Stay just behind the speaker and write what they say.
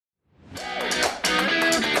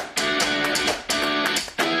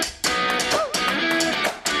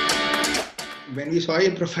we saw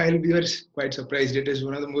your profile, we were quite surprised. It is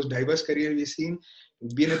one of the most diverse careers we've seen.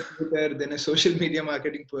 You've been a tutor, then a social media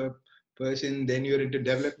marketing person, then you're into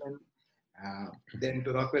development, then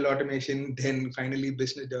to Rockwell Automation, then finally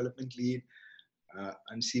business development lead,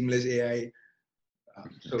 and Seamless AI.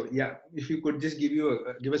 So yeah, if you could just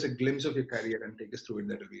give us a glimpse of your career and take us through it,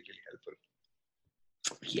 that would be really helpful.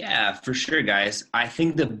 Yeah, for sure, guys. I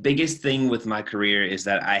think the biggest thing with my career is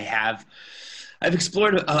that I've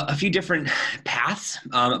explored a few different paths,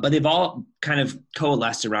 but they've all kind of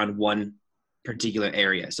coalesced around one particular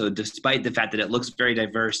area. So despite the fact that it looks very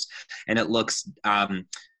diverse and it looks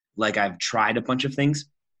like I've tried a bunch of things,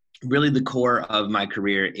 really the core of my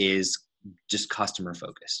career is just customer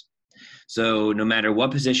focus. So no matter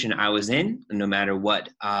what position I was in, no matter what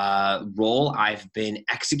role I've been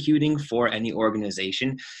executing for any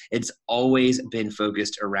organization, it's always been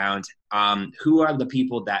focused around who are the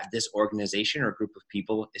people that this organization or group of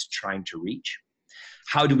people is trying to reach?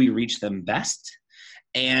 How do we reach them best?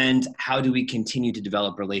 And how do we continue to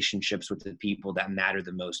develop relationships with the people that matter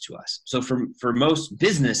the most to us? So for most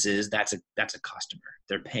businesses, that's a customer.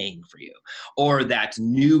 They're paying for you. Or that's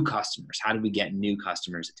new customers. How do we get new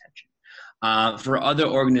customers' attention? For other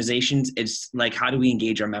organizations, it's like, how do we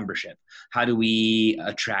engage our membership? How do we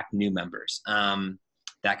attract new members?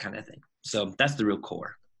 That kind of thing. So that's the real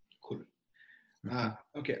core. Cool.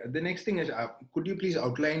 Okay. The next thing is, could you please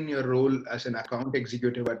outline your role as an account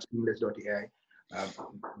executive at Seamless.ai?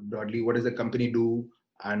 Broadly, what does the company do,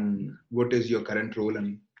 and what is your current role?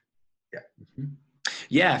 And yeah.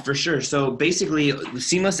 Yeah, for sure. So basically,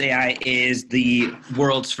 Seamless AI is the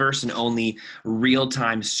world's first and only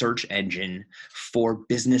real-time search engine for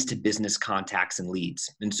business-to-business contacts and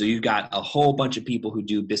leads. And so you've got a whole bunch of people who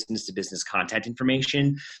do business-to-business contact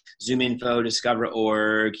information, ZoomInfo,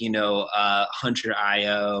 Discover.org,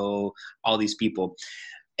 Hunter.io, all these people.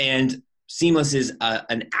 And Seamless is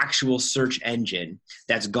an actual search engine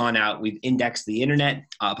that's gone out. We've indexed the internet,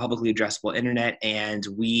 publicly addressable internet, and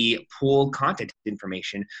we pull contact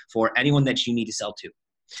information for anyone that you need to sell to.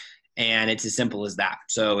 And it's as simple as that.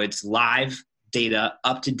 So it's live data,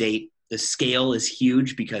 up to date. The scale is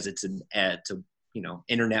huge because it's a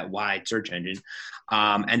internet-wide search engine.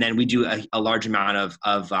 And then we do a large amount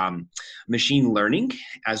of machine learning,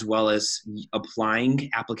 as well as applying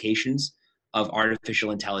applications of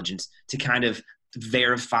artificial intelligence to kind of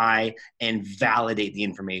verify and validate the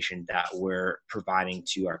information that we're providing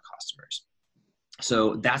to our customers.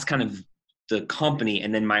 So that's kind of the company.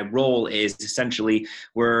 And then my role is essentially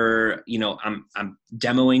I'm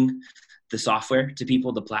demoing the software to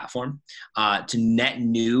people, the platform, to net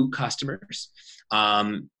new customers,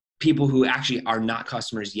 people who actually are not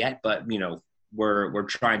customers yet, but we're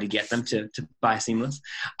trying to get them to buy Seamless,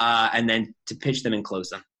 and then to pitch them and close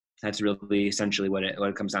them. That's really essentially what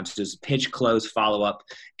it comes down to, is pitch, close, follow up,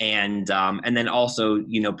 and then also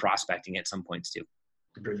prospecting at some points too.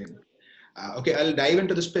 Brilliant. Okay, I'll dive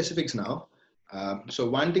into the specifics now. So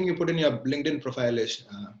one thing you put in your LinkedIn profile is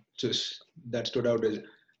that stood out is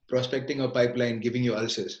prospecting a pipeline giving you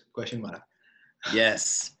ulcers? ?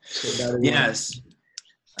 Yes. So yes.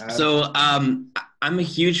 So I'm a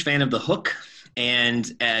huge fan of the hook.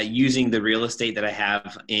 And using the real estate that I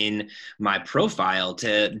have in my profile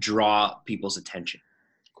to draw people's attention,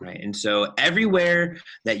 right? And so everywhere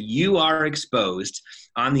that you are exposed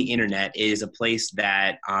on the internet is a place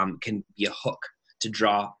that can be a hook to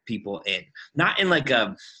draw people in. Not in like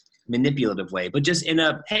a manipulative way, but just in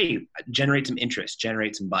generate some interest,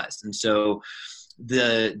 generate some buzz. And so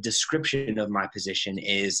the description of my position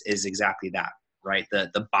is exactly that, right?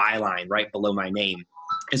 The byline right below my name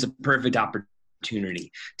is a perfect opportunity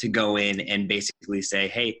to go in and basically say,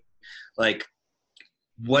 hey, like,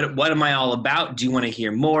 what am I all about? Do you want to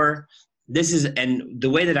hear more? And the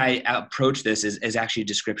way that I approach this is actually a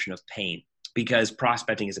description of pain, because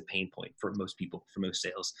prospecting is a pain point for most people, for most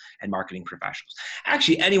sales and marketing professionals.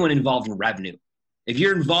 Actually, anyone involved in revenue. If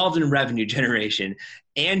you're involved in revenue generation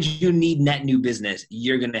and you need net new business,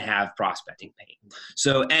 you're going to have prospecting pain.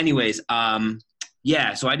 So anyways,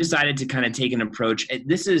 so I decided to kind of take an approach.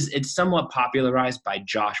 It's somewhat popularized by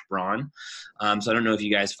Josh Braun. So I don't know if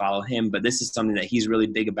you guys follow him, but this is something that he's really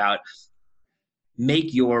big about.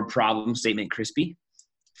 Make your problem statement crispy,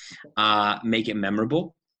 make it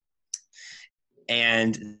memorable,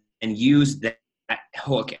 and use that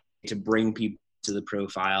hook to bring people to the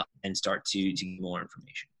profile and start to get more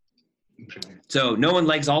information. So no one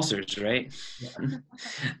likes ulcers, right?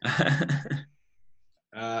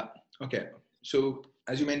 Okay. So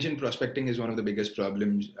as you mentioned, prospecting is one of the biggest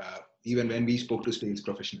problems. Even when we spoke to sales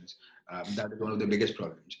professionals, that is one of the biggest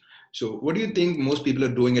problems. So what do you think most people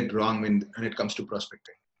are doing it wrong when it comes to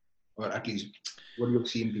prospecting? or at least what you've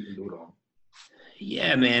seen people do wrong?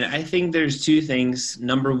 Yeah, man. I think there's two things.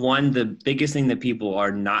 Number one, the biggest thing that people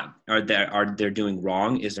they're doing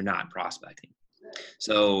wrong is they're not prospecting.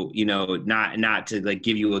 So, not to like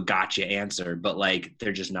give you a gotcha answer, but like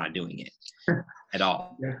they're just not doing it at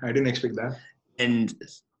all. Yeah, I didn't expect that. And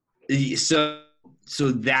so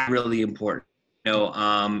that's really important. In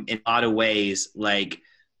a lot of ways, like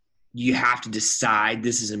you have to decide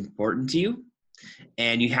this is important to you.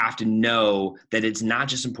 And you have to know that it's not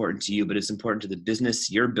just important to you, but it's important to the business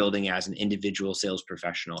you're building as an individual sales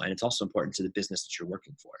professional. And it's also important to the business that you're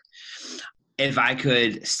working for. If I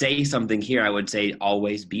could say something here, I would say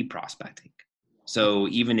always be prospecting. So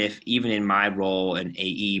even in my role in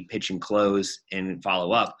AE, pitch and close and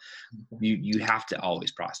follow up, you have to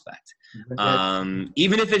always prospect.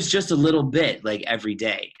 Even if it's just a little bit, like every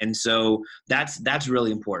day. And so that's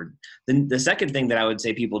really important. Then the second thing that I would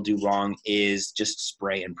say people do wrong is just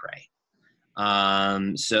spray and pray.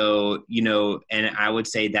 And I would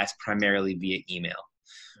say that's primarily via email,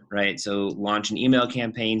 right? So launch an email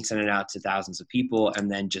campaign, send it out to thousands of people,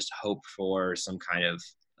 and then just hope for some kind of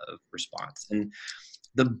response. And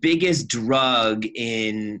the biggest drug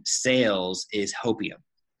in sales is hopium,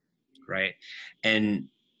 right? And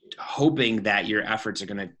hoping that your efforts are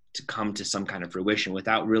going to come to some kind of fruition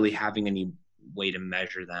without really having any way to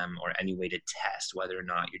measure them or any way to test whether or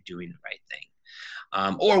not you're doing the right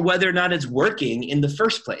thing, or whether or not it's working in the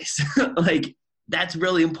first place. Like that's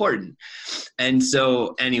really important. And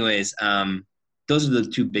so anyways, those are the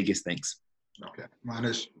two biggest things. Okay.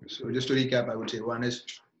 So just to recap, I would say one is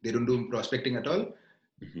they don't do prospecting at all.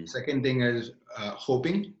 Mm-hmm. Second thing is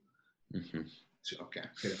hoping. Mm-hmm. So, okay.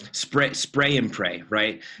 Spray and pray,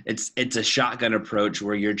 right? It's a shotgun approach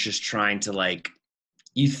where you're just trying to like,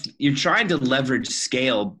 you're trying to leverage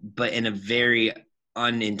scale, but in a very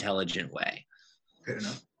unintelligent way. Fair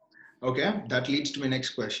enough. Okay. That leads to my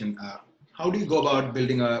next question. How do you go about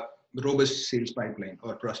building a robust sales pipeline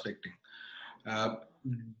or prospecting?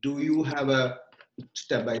 Do you have a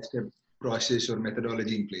step-by-step process or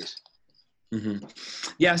methodology in place? Mm-hmm.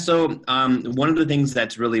 Yeah. So one of the things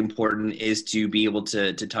that's really important is to be able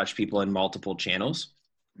to touch people in multiple channels.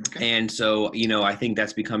 Okay. And so, I think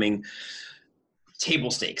that's becoming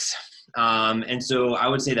table stakes. And so I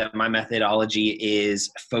would say that my methodology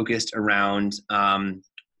is focused around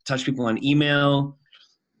touch people on email,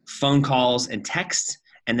 phone calls, and text,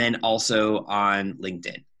 and then also on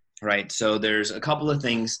LinkedIn. Right. So there's a couple of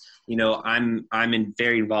things, I'm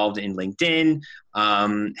very involved in LinkedIn,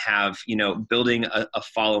 building a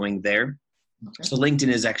following there. Okay. So LinkedIn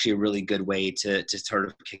is actually a really good way to sort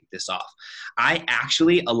of kick this off. I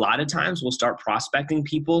actually, a lot of times will start prospecting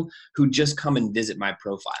people who just come and visit my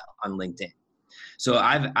profile on LinkedIn. So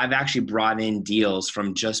I've actually brought in deals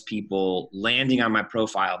from just people landing on my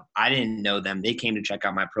profile. I didn't know them. They came to check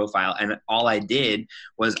out my profile. And all I did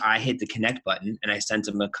was I hit the connect button and I sent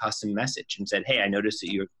them a custom message and said, hey, I noticed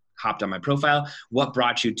that you hopped on my profile. What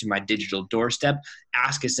brought you to my digital doorstep?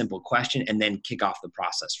 Ask a simple question and then kick off the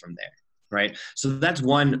process from there. Right. So that's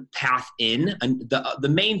one path in. And the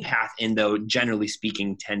main path in, though, generally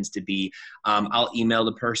speaking, tends to be I'll email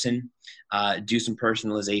the person, do some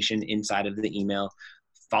personalization inside of the email,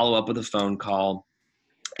 follow up with a phone call.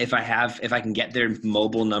 If I can get their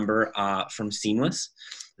mobile number from Seamless,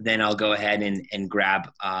 then I'll go ahead and grab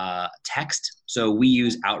text. So we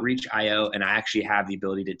use Outreach.io, and I actually have the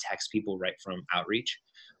ability to text people right from Outreach,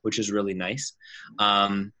 which is really nice.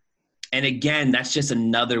 And again, that's just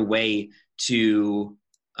another way to,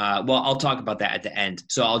 I'll talk about that at the end.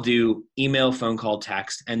 So I'll do email, phone call,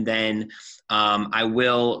 text, and then I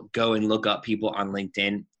will go and look up people on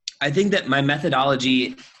LinkedIn. I think that my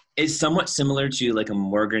methodology is somewhat similar to like a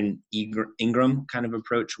Morgan Ingram kind of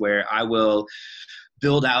approach, where I will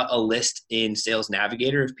build out a list in Sales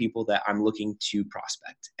Navigator of people that I'm looking to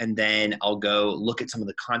prospect. And then I'll go look at some of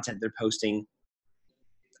the content they're posting.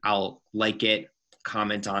 I'll like it,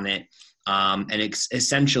 comment on it, and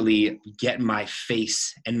essentially get my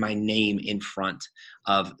face and my name in front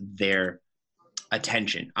of their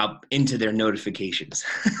attention, up into their notifications.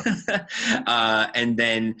 And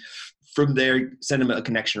then from there, send them a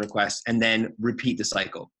connection request and then repeat the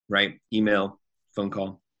cycle, right? Email, phone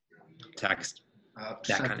call, text,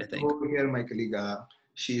 that kind of thing. Over here, my colleague,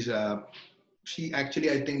 she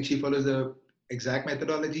actually, I think she follows the exact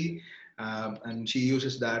methodology. And she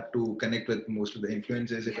uses that to connect with most of the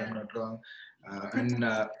influencers, if I'm not wrong. And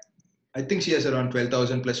I think she has around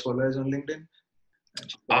 12,000 plus followers on LinkedIn.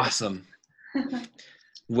 Awesome.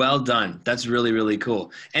 Well done. That's really, really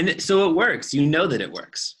cool. And so it works. You know that it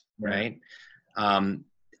works, right? And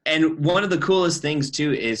one of the coolest things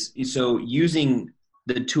too is, so using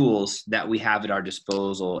the tools that we have at our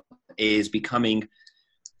disposal is becoming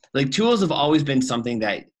like, tools have always been something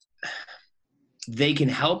that they can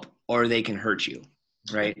help or they can hurt you,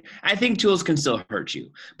 right? I think tools can still hurt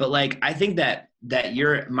you, but like, I think that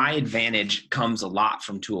my advantage comes a lot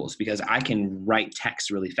from tools because I can write text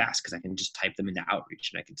really fast because I can just type them into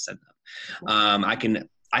Outreach and I can send them.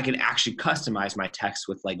 I can actually customize my text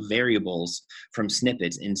with like variables from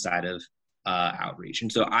snippets inside of Outreach.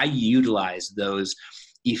 And so I utilize those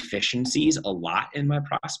efficiencies a lot in my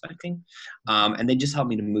prospecting. And they just help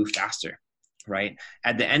me to move faster, right?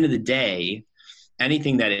 At the end of the day,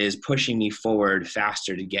 anything that is pushing me forward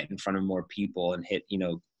faster to get in front of more people and hit,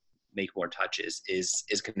 make more touches is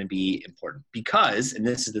going to be important because, and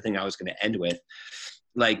this is the thing I was going to end with,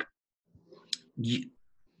 like,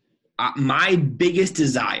 my biggest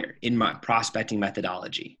desire in my prospecting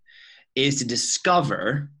methodology is to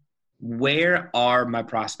discover where are my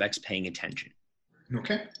prospects paying attention.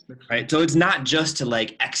 Okay. Right. So it's not just to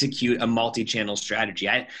like execute a multi-channel strategy.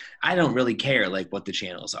 I don't really care like what the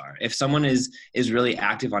channels are. If someone is really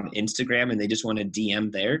active on Instagram and they just want to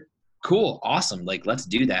DM there, cool, awesome. Like, let's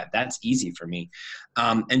do that. That's easy for me.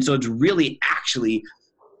 And so it's really actually,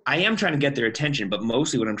 I am trying to get their attention, but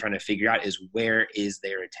mostly what I'm trying to figure out is where is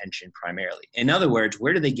their attention primarily? In other words,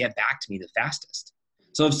 where do they get back to me the fastest?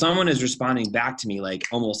 So if someone is responding back to me like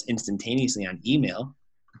almost instantaneously on email,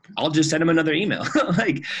 I'll just send them another email.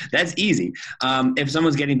 Like, that's easy. If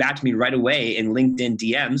someone's getting back to me right away in LinkedIn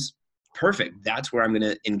DMs, perfect. That's where I'm going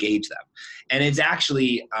to engage them. And it's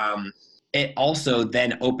actually, it also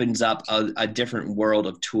then opens up a different world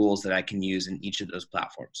of tools that I can use in each of those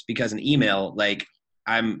platforms. Because an email, like,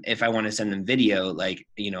 if I want to send them video, like,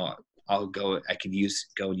 I could go and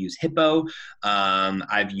use Hippo.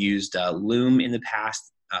 I've used Loom in the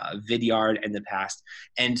past, Vidyard in the past.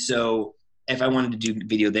 And so if I wanted to do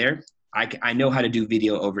video there, I know how to do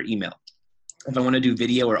video over email. If I want to do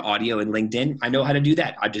video or audio in LinkedIn, I know how to do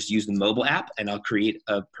that. I just use the mobile app and I'll create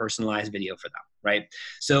a personalized video for them, right?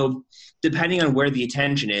 So depending on where the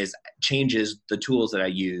attention is, changes the tools that I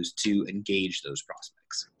use to engage those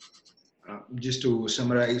prospects. Just to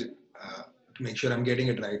summarize, to make sure I'm getting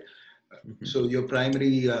it right. So your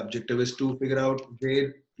primary objective is to figure out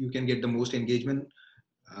where you can get the most engagement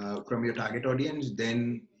from your target audience.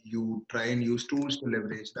 Then you try and use tools to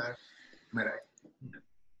leverage that. Am I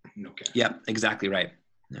right? Okay. Yeah, exactly right.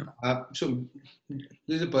 Yeah. So this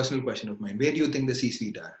is a personal question of mine. Where do you think the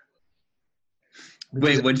C-suite are?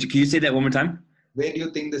 Wait, can you say that one more time? Where do you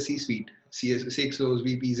think the C-suite, CXOs,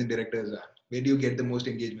 VPs, and directors are? Where do you get the most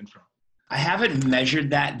engagement from? I haven't measured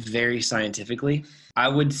that very scientifically. I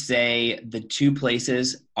would say the two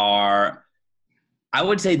places are, I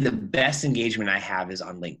would say the best engagement I have is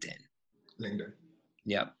on LinkedIn. LinkedIn.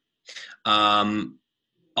 Yep.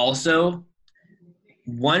 Also,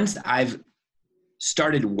 once I've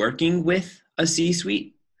started working with a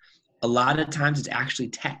C-suite, a lot of times it's actually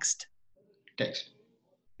text. Text.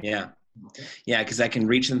 Yeah. Okay. Yeah, because I can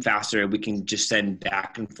reach them faster. We can just send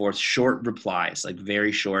back and forth short replies, like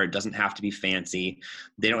very short. It doesn't have to be fancy.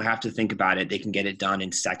 They don't have to think about it. They can get it done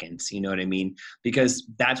in seconds. You know what I mean? Because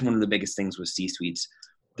that's one of the biggest things with C-suites.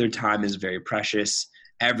 Their time is very precious.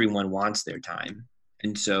 Everyone wants their time.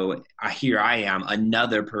 And so here I am,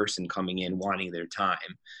 another person coming in wanting their time.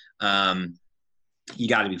 You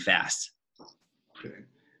got to be fast. Okay.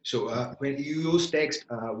 So when you use text,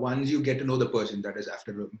 once you get to know the person, that is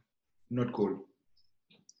after, not cold.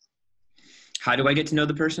 How do I get to know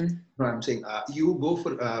the person? No, I'm saying you go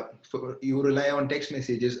for you rely on text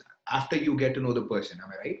messages after you get to know the person. Am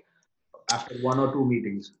I right? After 1 or 2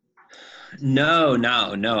 meetings. No.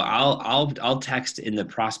 I'll text in the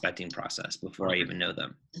prospecting process before I even know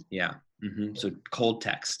them. Yeah. Mm-hmm. So cold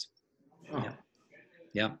text. Oh.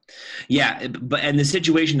 Yeah. But and the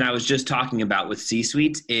situation I was just talking about with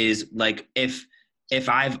C-suites is like if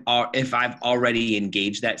I've already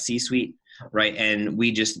engaged that C-suite, right, and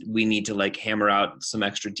we need to like hammer out some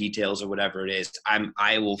extra details or whatever it is,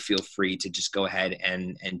 I will feel free to just go ahead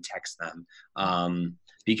and text them.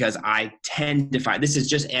 Because I tend to find, this is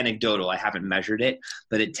just anecdotal, I haven't measured it,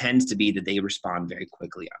 but it tends to be that they respond very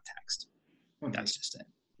quickly on text. Okay. That's just it.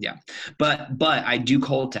 Yeah. But I do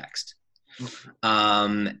cold text. Okay.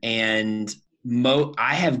 And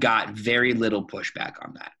I have got very little pushback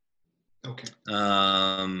on that. Okay.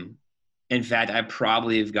 In fact, I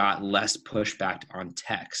probably have got less pushback on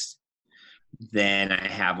text than I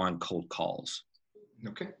have on cold calls.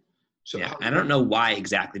 Okay. So yeah, I don't know why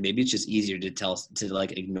exactly. Maybe it's just easier to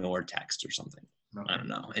like ignore text or something. Okay. I don't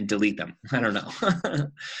know, and delete them. I don't know.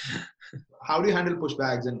 How do you handle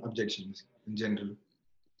pushbacks and objections in general?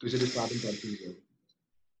 Is it a starting point?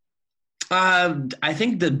 I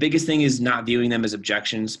think the biggest thing is not viewing them as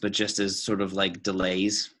objections, but just as sort of like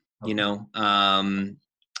delays, you know, and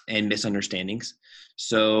misunderstandings.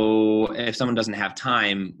 So if someone doesn't have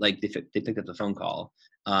time, like they picked up the phone call.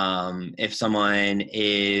 If someone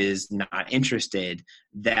is not interested,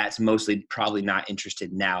 that's mostly probably not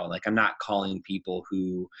interested now. Like I'm not calling people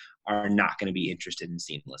who are not going to be interested in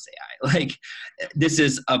Seamless AI. Like this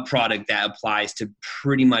is a product that applies to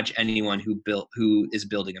pretty much anyone who is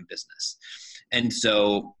building a business. And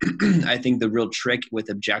so I think the real trick with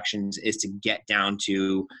objections is to get down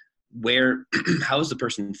to how is the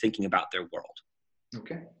person thinking about their world?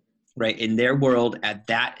 Okay. Right. In their world at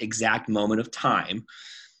that exact moment of time,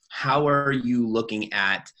 how are you looking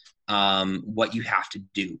at what you have to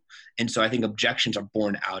do? And so I think objections are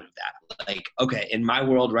born out of that. Like, okay, in my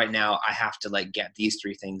world right now, I have to like get these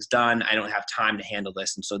 3 things done. I don't have time to handle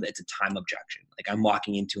this. And so it's a time objection. Like I'm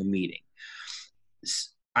walking into a meeting.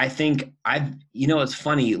 I think it's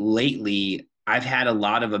funny lately, I've had a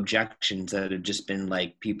lot of objections that have just been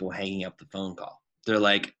like people hanging up the phone call. They're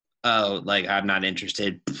like, oh, like I'm not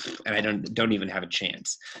interested, and I don't even have a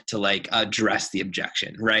chance to like address the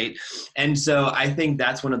objection, right? And so I think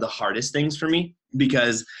that's one of the hardest things for me,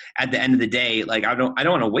 because at the end of the day, like I don't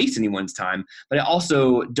want to waste anyone's time, but I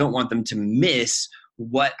also don't want them to miss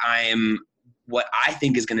what I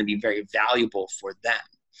think is going to be very valuable for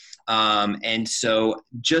them. And so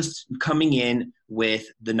just coming in with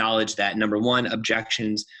the knowledge that, number one,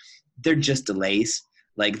 objections, they're just delays.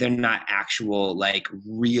 Like they're not actual, like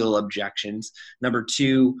real objections. Number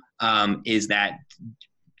two, is that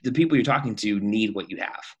the people you're talking to need what you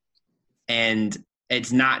have. And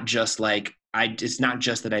it's not just like, it's not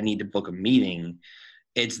just that I need to book a meeting.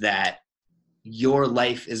 It's that your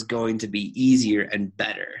life is going to be easier and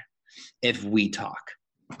better if we talk,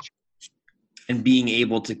 and being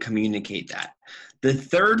able to communicate that. The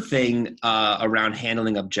third thing around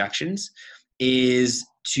handling objections is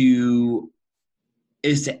to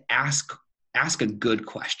ask a good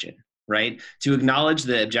question, right? To acknowledge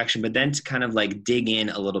the objection, but then to kind of like dig in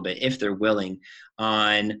a little bit, if they're willing,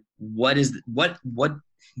 on where is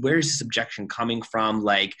this objection coming from?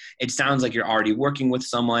 Like, it sounds like you're already working with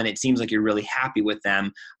someone. It seems like you're really happy with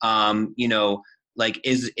them. Like,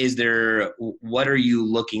 what are you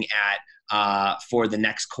looking at for the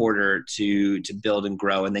next quarter to build and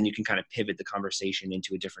grow? And then you can kind of pivot the conversation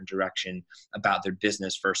into a different direction about their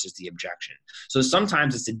business versus the objection. So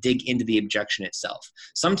sometimes it's to dig into the objection itself.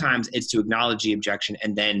 Sometimes it's to acknowledge the objection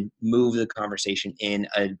and then move the conversation in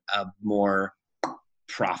a more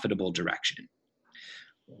profitable direction.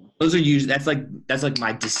 Those are usually, that's like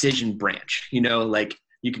my decision branch, like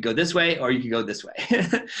you could go this way or you could go this way.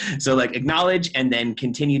 So like acknowledge and then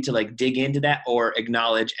continue to like dig into that, or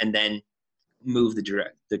acknowledge and then move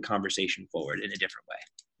the conversation forward in a different way.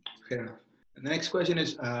 Fair enough. The next question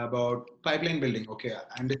is about pipeline building. Okay,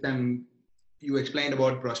 I understand you explained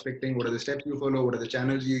about prospecting. What are the steps you follow? What are the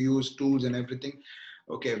channels you use, tools and everything?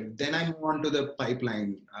 Okay, then I move on to the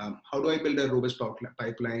pipeline. How do I build a robust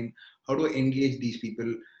pipeline? How do I engage these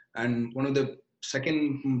people? And one of the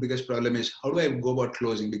second biggest problem is, how do I go about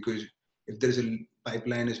closing? Because if there is a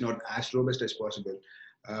pipeline is not as robust as possible,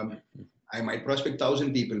 I might prospect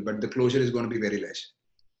 1,000 people, but the closure is going to be very less.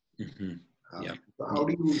 Mm-hmm. So how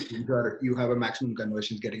do you ensure you have a maximum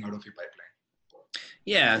conversions getting out of your pipeline?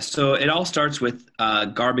 Yeah, so it all starts with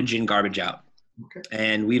garbage in, garbage out. Okay.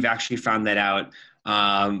 And we've actually found that out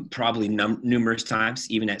probably numerous times,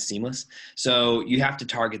 even at Seamless. So you have to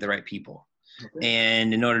target the right people. Okay.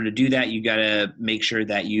 And in order to do that, you got to make sure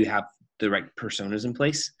that you have the right personas in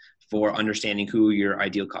place for understanding who your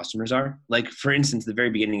ideal customers are. Like, for instance, the very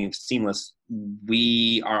beginning of Seamless,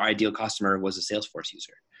 our ideal customer was a Salesforce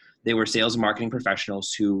user. They were sales and marketing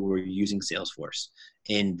professionals who were using Salesforce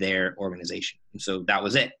in their organization. And so that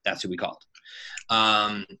was it. That's who we called.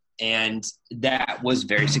 And that was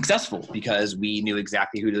very successful because we knew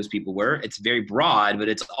exactly who those people were. It's very broad, but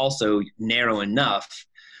it's also narrow enough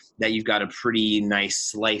that you've got a pretty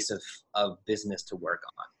nice slice of business to work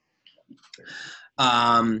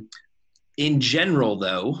on. In general,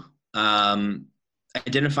 though,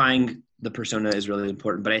 identifying the persona is really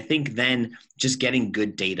important, but I think then just getting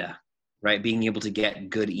good data, right? Being able to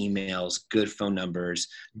get good emails, good phone numbers,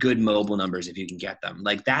 good mobile numbers if you can get them.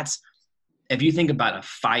 Like if you think about a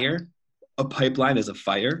fire, a pipeline is a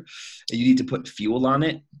fire, and you need to put fuel on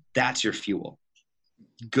it, that's your fuel.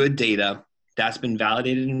 Good data that's been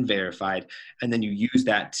validated and verified, and then you use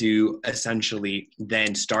that to essentially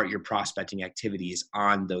then start your prospecting activities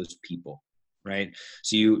on those people. right?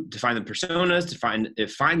 So you define the personas,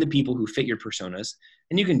 find the people who fit your personas,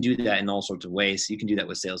 and you can do that in all sorts of ways. So you can do that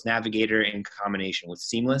with Sales Navigator in combination with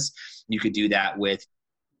Seamless. You could do that with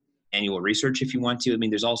annual research if you want to. I mean,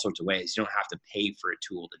 there's all sorts of ways. You don't have to pay for a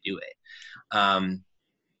tool to do it.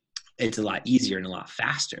 It's a lot easier and a lot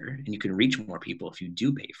faster, and you can reach more people if you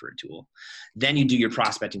do pay for a tool. Then you do your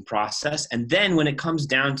prospecting process. And then when it comes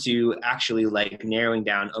down to actually like narrowing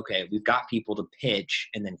down, okay, we've got people to pitch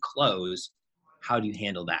and then close, how do you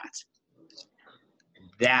handle that?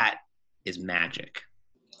 That is magic.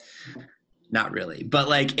 Not really, but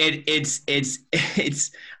like it's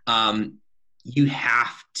you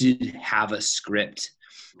have to have a script.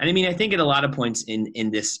 And I mean, I think at a lot of points in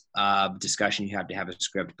this discussion, you have to have a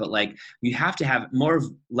script, but like you have to have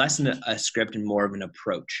less than a script and more of an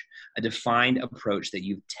approach, a defined approach that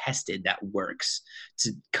you've tested that works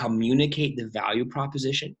to communicate the value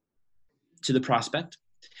proposition to the prospect,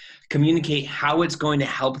 communicate how it's going to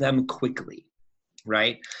help them quickly,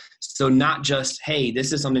 right? So not just, hey,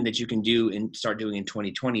 this is something that you can do and start doing in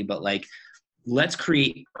 2020, but like, let's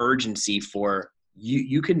create urgency for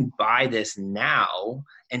you can buy this now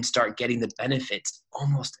and start getting the benefits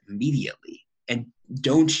almost immediately. And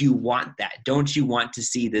don't you want that? Don't you want to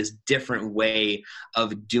see this different way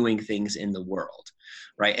of doing things in the world,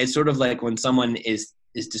 right? It's sort of like when someone is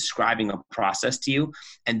describing a process to you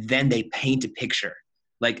and then they paint a picture.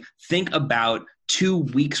 Like think about 2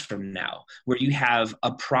 weeks from now where you have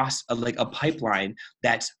a pipeline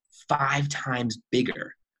that's 5 times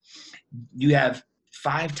bigger. You have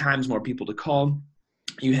 5 times more people to call.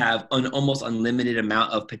 You have an almost unlimited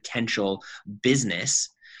amount of potential business.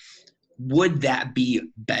 Would that be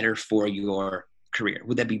better for your career?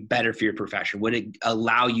 Would that be better for your profession? Would it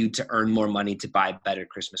allow you to earn more money to buy better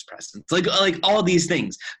Christmas presents? Like all these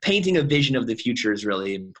things. Painting a vision of the future is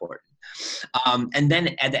really important. And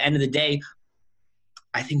then at the end of the day,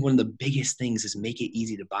 I think one of the biggest things is make it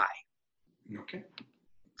easy to buy. Okay.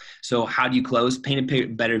 So how do you close? Paint a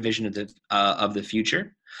better vision of the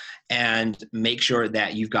future, and make sure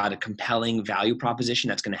that you've got a compelling value proposition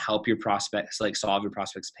that's going to help your prospects, like solve your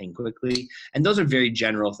prospects' pain quickly. And those are very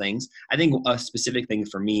general things. I think a specific thing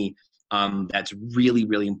for me that's really,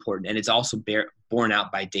 really important, and it's also borne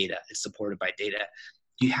out by data. It's supported by data.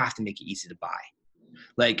 You have to make it easy to buy,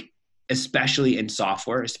 like especially in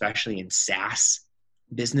software, especially in SaaS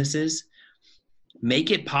businesses.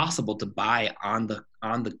 Make it possible to buy on the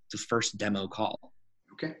first demo call.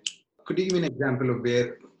 Okay. Could you give me an example of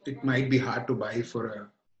where it might be hard to buy for a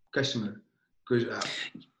customer?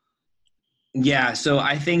 Yeah. So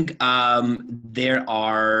I think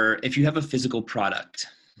if you have a physical product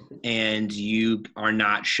and you are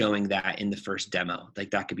not showing that in the first demo,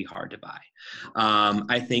 like that could be hard to buy.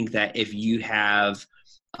 I think that if you have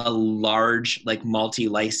a large, like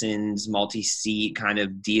multi-license, multi-seat kind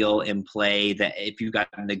of deal in play, that if you've got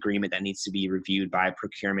an agreement that needs to be reviewed by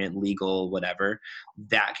procurement, legal, whatever,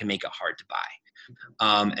 that can make it hard to buy.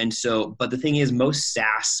 But the thing is, most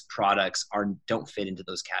SaaS products don't fit into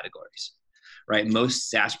those categories, right? Most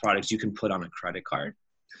SaaS products you can put on a credit card,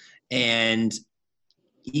 and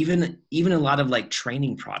even a lot of like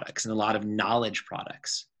training products and a lot of knowledge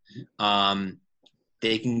products,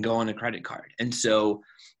 they can go on a credit card. And so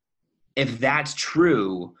if that's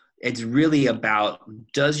true, it's really about,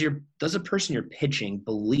 does a person you're pitching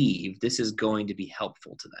believe this is going to be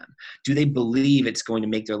helpful to them? Do they believe it's going to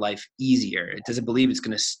make their life easier? Does it believe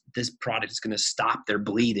this product is going to stop their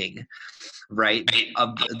bleeding, right?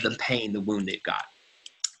 Of the pain, the wound they've got.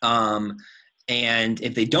 And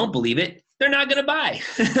if they don't believe it, they're not going to buy.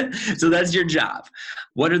 So that's your job.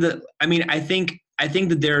 I think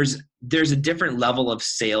that there's a different level of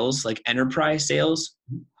sales, like enterprise sales,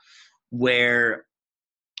 where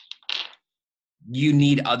you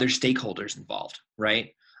need other stakeholders involved,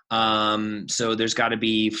 right? So there's got to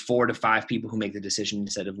be 4 to 5 people who make the decision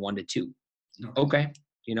instead of 1 to 2. Okay.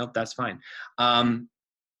 That's fine.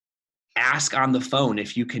 Ask on the phone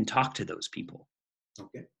if you can talk to those people.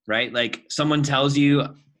 Okay. Right? Like someone tells you,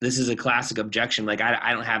 this is a classic objection. Like,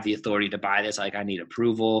 I don't have the authority to buy this. Like, I need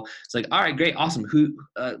approval. It's like, all right, great. Awesome.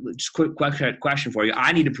 Just quick question for you.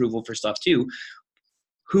 I need approval for stuff too.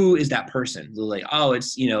 Who is that person? They're like, oh,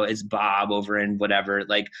 it's Bob over in whatever.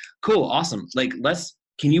 Like, cool. Awesome. Like,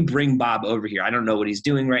 can you bring Bob over here? I don't know what he's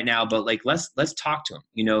doing right now, but like, let's talk to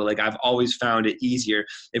him. Like I've always found it easier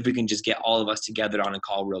if we can just get all of us together on a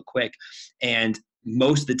call real quick. And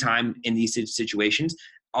most of the time in these situations,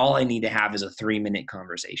 all I need to have is a 3-minute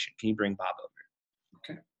conversation. Can you bring Bob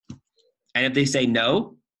over? Okay. And if they say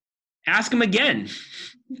no, ask them again.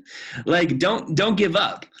 Like, don't give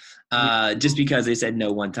up just because they said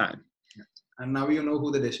no one time. And now you know who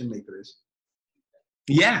the decision maker is.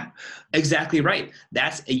 Yeah, exactly right.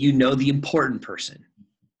 That's, you know, the important person,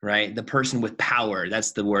 right? The person with power.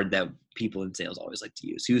 That's the word that people in sales always like to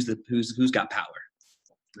use. Who's got power?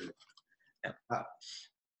 Yeah.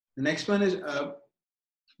 The next one is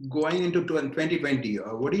going into 2020.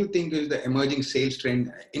 What do you think is the emerging sales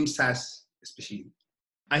trend in SaaS, especially?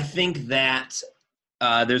 I think that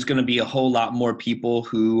there's going to be a whole lot more people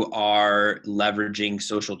who are leveraging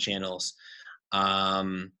social channels.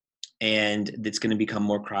 And it's going to become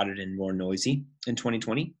more crowded and more noisy in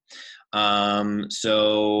 2020.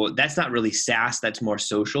 So that's not really SaaS, that's more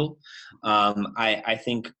social. I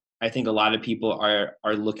think a lot of people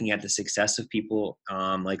are looking at the success of people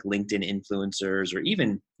like LinkedIn influencers, or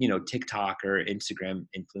even, you know, TikTok or Instagram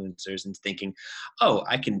influencers, and thinking, oh,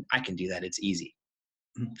 I can do that. It's easy.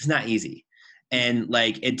 It's not easy. And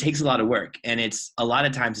like, it takes a lot of work, and it's a lot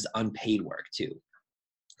of times it's unpaid work too,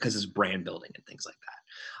 because it's brand building and things like that.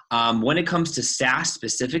 When it comes to SaaS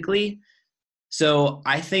specifically, so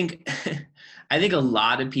I think I think a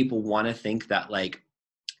lot of people want to think that like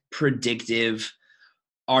predictive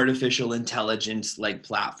artificial intelligence like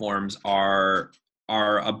platforms are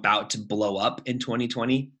about to blow up in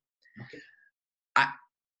 2020. Okay.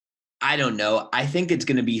 I don't know. I think it's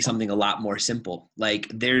going to be something a lot more simple.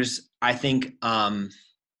 Like I think I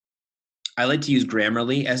like to use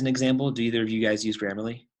Grammarly as an example. Do either of you guys use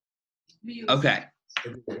Grammarly? Okay.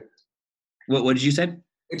 What did you say?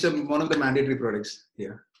 It's one of the mandatory products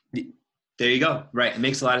here. There you go. Right. It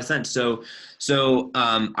makes a lot of sense. So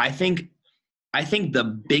I think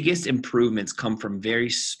the biggest improvements come from very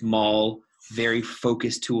small, very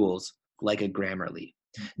focused tools like a Grammarly.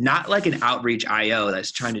 Not like an Outreach IO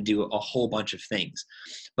that's trying to do a whole bunch of things,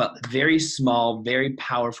 but very small, very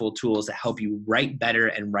powerful tools that help you write better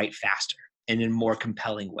and write faster and in a more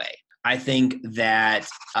compelling way. I think that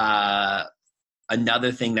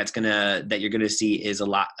another thing that you're gonna see is a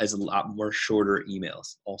lot more shorter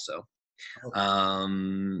emails also.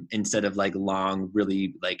 Instead of like long,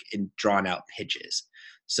 really like drawn out pitches.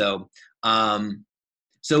 So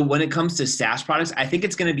when it comes to SaaS products, I think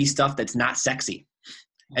it's going to be stuff that's not sexy.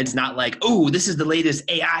 It's not like, oh, this is the latest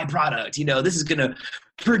AI product. You know, this is going to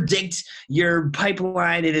predict your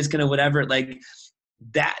pipeline. It is going to whatever. Like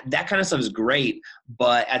that kind of stuff is great.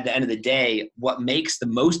 But at the end of the day, what makes the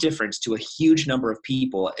most difference to a huge number of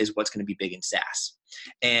people is what's going to be big in SaaS.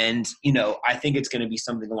 And, you know, I think it's going to be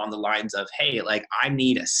something along the lines of, hey, like I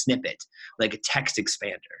need a snippet, like a text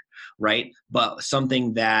expander, right? But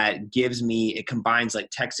something that it combines like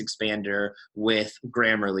text expander with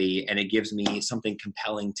Grammarly, and it gives me something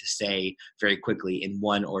compelling to say very quickly in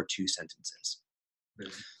 1 or 2 sentences.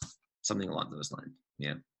 Really? Something along those lines.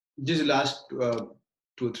 Yeah. Just last 2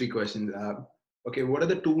 or 3 questions. Okay, what are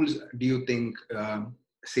the tools do you think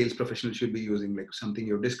sales professionals should be using? Like something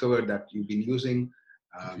you've discovered that you've been using?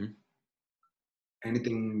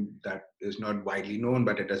 Anything that is not widely known,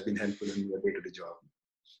 but it has been helpful in your day-to-day job?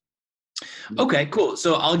 Okay, cool.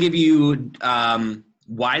 So I'll give you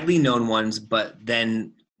widely known ones, but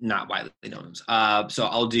then not widely known ones. So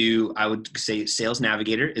I would say Sales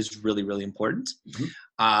Navigator is really, really important.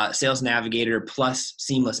 Sales Navigator plus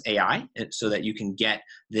Seamless AI, so that you can get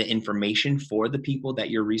the information for the people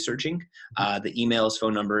that you're researching, the emails,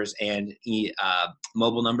 phone numbers, and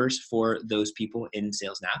mobile numbers for those people in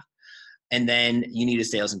Sales Nav. And then you need a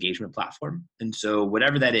sales engagement platform. And so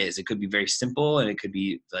whatever that is, it could be very simple and it could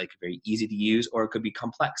be like very easy to use, or it could be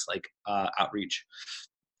complex like Outreach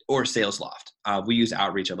or SalesLoft. We use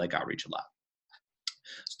Outreach. I like Outreach a lot.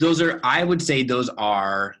 So I would say those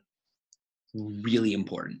are really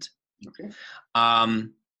important. Okay.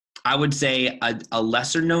 I would say a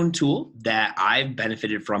lesser known tool that I've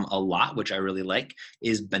benefited from a lot, which I really like,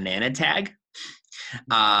 is Banana Tag.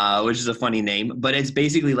 Which is a funny name, but it's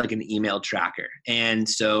basically like an email tracker. And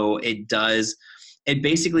so it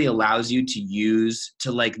basically allows you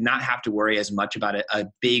to like not have to worry as much about a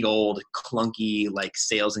big old clunky like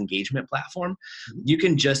sales engagement platform. You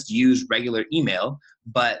can just use regular email,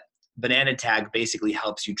 but Banana Tag basically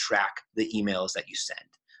helps you track the emails that you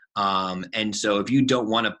send. And so if you don't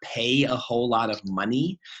want to pay a whole lot of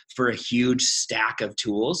money for a huge stack of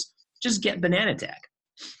tools, just get Banana Tag.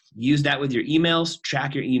 Use that with your emails,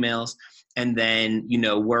 track your emails, and then, you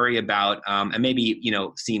know, worry about, and maybe, you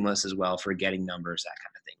know, Seamless as well for getting numbers, that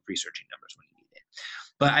kind of thing, researching numbers when you need it.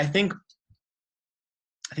 But I think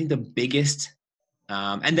the biggest,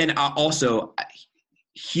 and then also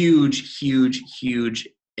huge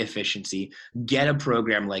efficiency, get a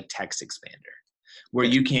program like Text Expander where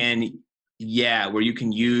you can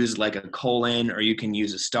use like a colon, or you can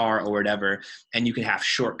use a star or whatever, and you can have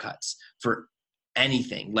shortcuts for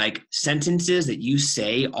anything, like sentences that you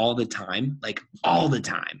say all the time,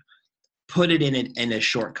 put it in a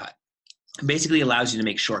shortcut. It basically allows you to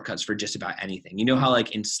make shortcuts for just about anything. You know how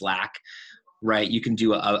like in Slack, right, you can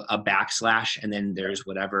do a backslash and then there's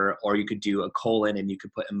whatever, or you could do a colon and you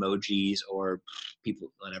could put emojis or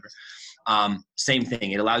people, whatever. Same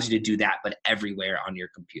thing. It allows you to do that, but everywhere on your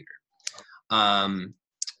computer.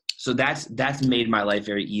 So that's made my life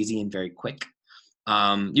very easy and very quick.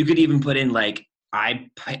 You could even put in like,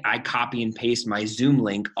 I copy and paste my Zoom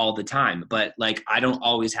link all the time, but like I don't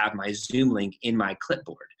always have my Zoom link in my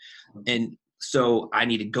clipboard. And so I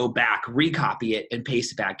need to go back, recopy it and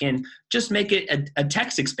paste it back in. Just make it a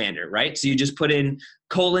text expander, right? So you just put in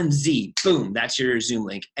 :Z, boom, that's your Zoom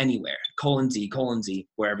link anywhere. :Z,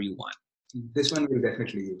 wherever you want. This one we'll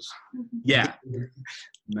definitely use. Yeah.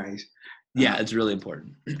 Nice. Yeah, it's really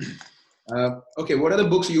important. Okay, what are the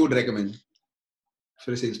books you would recommend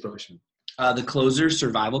for a sales professional? The Closer's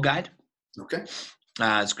Survival Guide. Okay. It's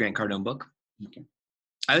a Grant Cardone book. Okay.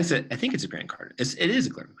 I think it's a Grant Cardone. It is a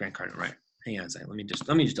Grant Cardone, right? Hang on a second. Let me just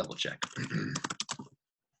double check.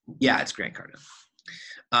 Yeah, it's Grant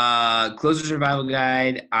Cardone. Closer's Survival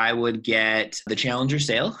Guide. I would get The Challenger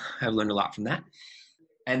Sale. I've learned a lot from that.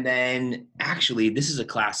 And then actually, this is a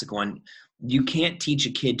classic one. You Can't Teach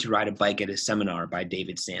a Kid to Ride a Bike at a Seminar by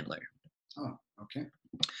David Sandler. Oh, okay.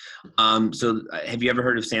 So have you ever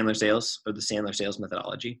heard of Sandler Sales or the Sandler Sales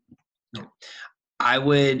methodology? No. I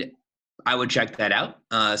would check that out.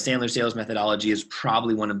 Sandler Sales methodology is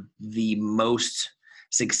probably one of the most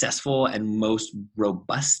successful and most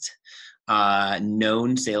robust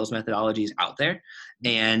known sales methodologies out there.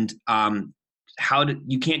 And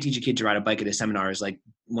You Can't Teach a Kid to Ride a Bike at a Seminar is like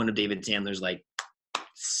one of David Sandler's like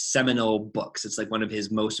seminal books. It's like one of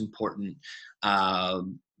his most important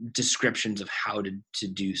descriptions of how to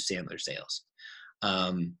do Sandler sales.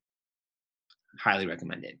 Highly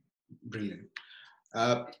recommend it. Brilliant.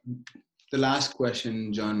 The last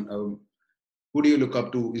question, John, who do you look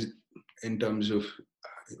up to in terms of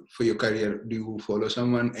for your career? Do you follow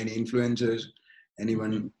someone, any influencers,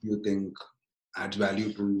 anyone you think adds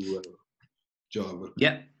value to your job?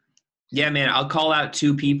 Yeah, man, I'll call out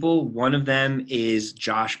two people. One of them is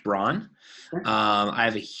Josh Braun. I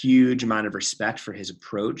have a huge amount of respect for his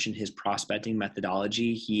approach and his prospecting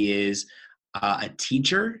methodology. He is a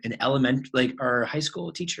teacher, an or high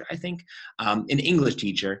school teacher, I think, an English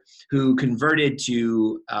teacher who converted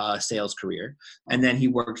to a sales career. And then he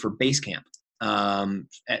worked for Basecamp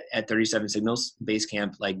at 37 Signals.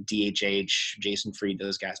 Basecamp, like DHH, Jason Fried,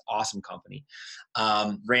 those guys, awesome company.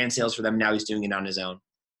 Ran sales for them. Now he's doing it on his own.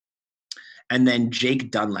 And then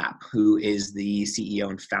Jake Dunlap, who is the CEO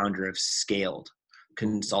and founder of Scaled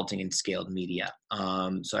Consulting and Scaled Media.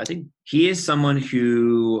 So I think he is someone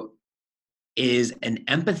who is an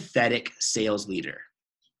empathetic sales leader.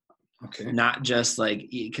 Okay. Not just like,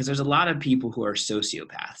 because there's a lot of people who are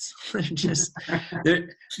sociopaths.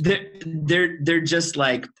 they're just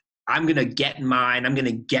like, I'm going to get mine. I'm going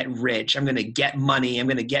to get rich. I'm going to get money. I'm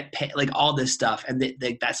going to get paid, like all this stuff. And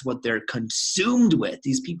that's what they're consumed with.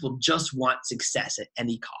 These people just want success at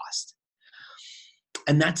any cost.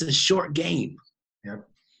 And that's a short game. Yep.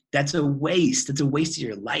 That's a waste. It's a waste of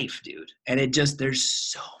your life, dude. And there's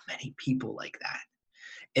so many people like that.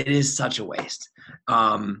 It is such a waste.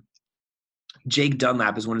 Jake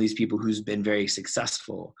Dunlap is one of these people who's been very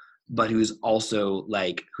successful, but who's also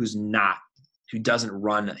like, who doesn't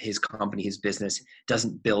run his company, his business,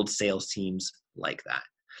 doesn't build sales teams like that.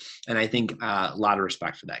 And I think a lot of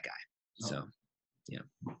respect for that guy. So, yeah.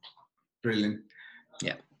 Brilliant.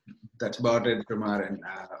 Yeah. That's about it from our end.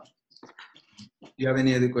 Do you have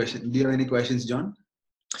any other questions? Do you have any questions, John?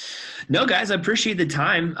 No, guys, I appreciate the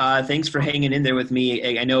time. Thanks for hanging in there with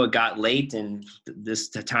me. I know it got late and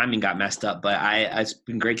the timing got messed up, but it's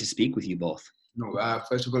been great to speak with you both. No,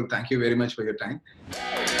 first of all, thank you very much for your time.